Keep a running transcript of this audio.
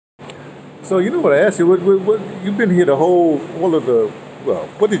So you know what I asked you? What you've been here the whole, all of the. Well,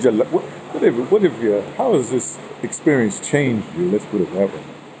 what did you? What have you? How has this experience changed you? Let's put it that way.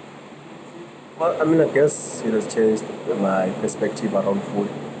 Well, I mean, I guess it has changed my perspective around food,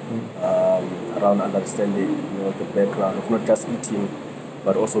 around understanding, the background of not just eating,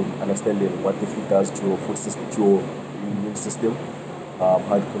 but also understanding what the food does to your food system, to your immune system, how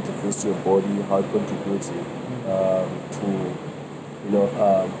it contributes to your body, how it contributes to,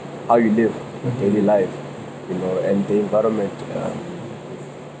 how you live your daily life, and the environment,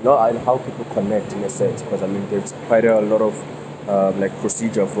 and how people connect in a sense. Because I mean, there's quite a lot of like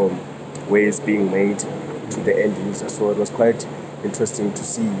procedure from where it's being made to the end user. So it was quite interesting to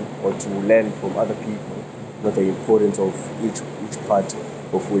see or to learn from other people, the importance of each part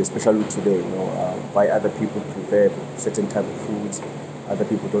of food, especially today. Why other people prefer certain type of foods, other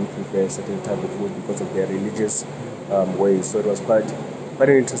people don't prefer certain type of food because of their religious ways. So it was quite an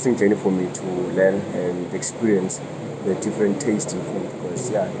interesting journey for me to learn and experience the different tastes in food. Because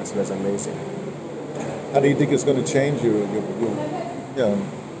yeah, it was amazing. How do you think it's going to change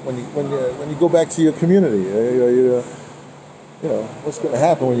when you go back to your community? What's going to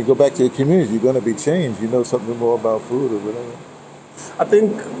happen when you go back to your community? You're going to be changed. You know something more about food or whatever. I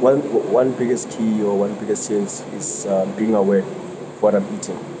think one biggest key or one biggest change is being aware of what I'm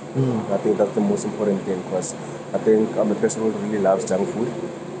eating. I think that's the most important thing, because I think I'm a person who really loves junk food,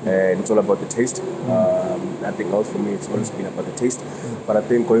 and it's all about the taste. I think also for me it's always been about the taste. But I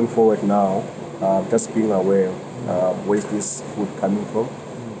think going forward now, just being aware, where is this food coming from?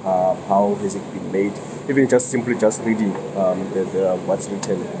 How has it been made? Even just simply just reading what's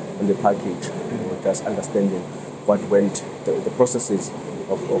written on the package, just understanding what went, the processes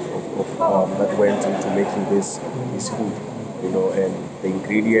of that went into making this food, and the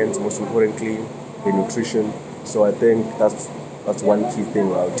ingredients, most importantly, the nutrition. So I think that's one key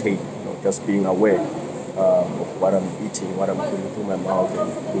thing I'll take, just being aware of what I'm eating, what I'm putting through my mouth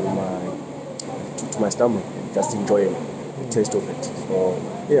and through to my stomach, and just enjoying the taste of it. So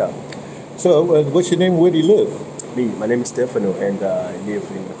yeah. So what's your name? Where do you live? My name is Stephano, and I live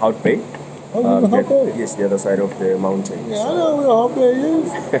in Hout Bay. Oh, you live in Hout Bay? Yes, the other side of the mountain. Yeah, I know where Hout Bay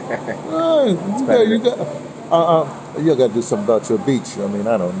is. You got to do something about your beach. I mean,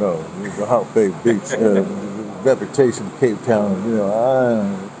 I don't know. The Hout Bay Beach, reputation, Cape Town.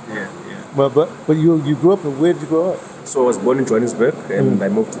 Yeah. But you grew up. Where did you grow up? So I was born in Johannesburg, and I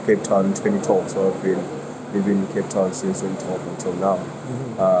moved to Cape Town in 2012. So I've been living in Cape Town since 2012 until now.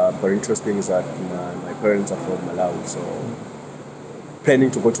 But interesting is that my parents are from Malawi, so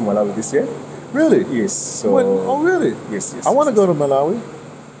planning to go to Malawi this year. Really? Yes. So. Oh, really? Yes. I want to go to Malawi.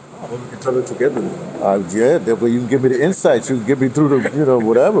 Well, we can travel together. Yeah, that way you can give me the insights. You can get me through the,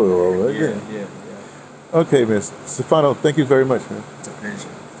 whatever. Yeah. Okay, Miss Stephano, thank you very much, man. It's a pleasure.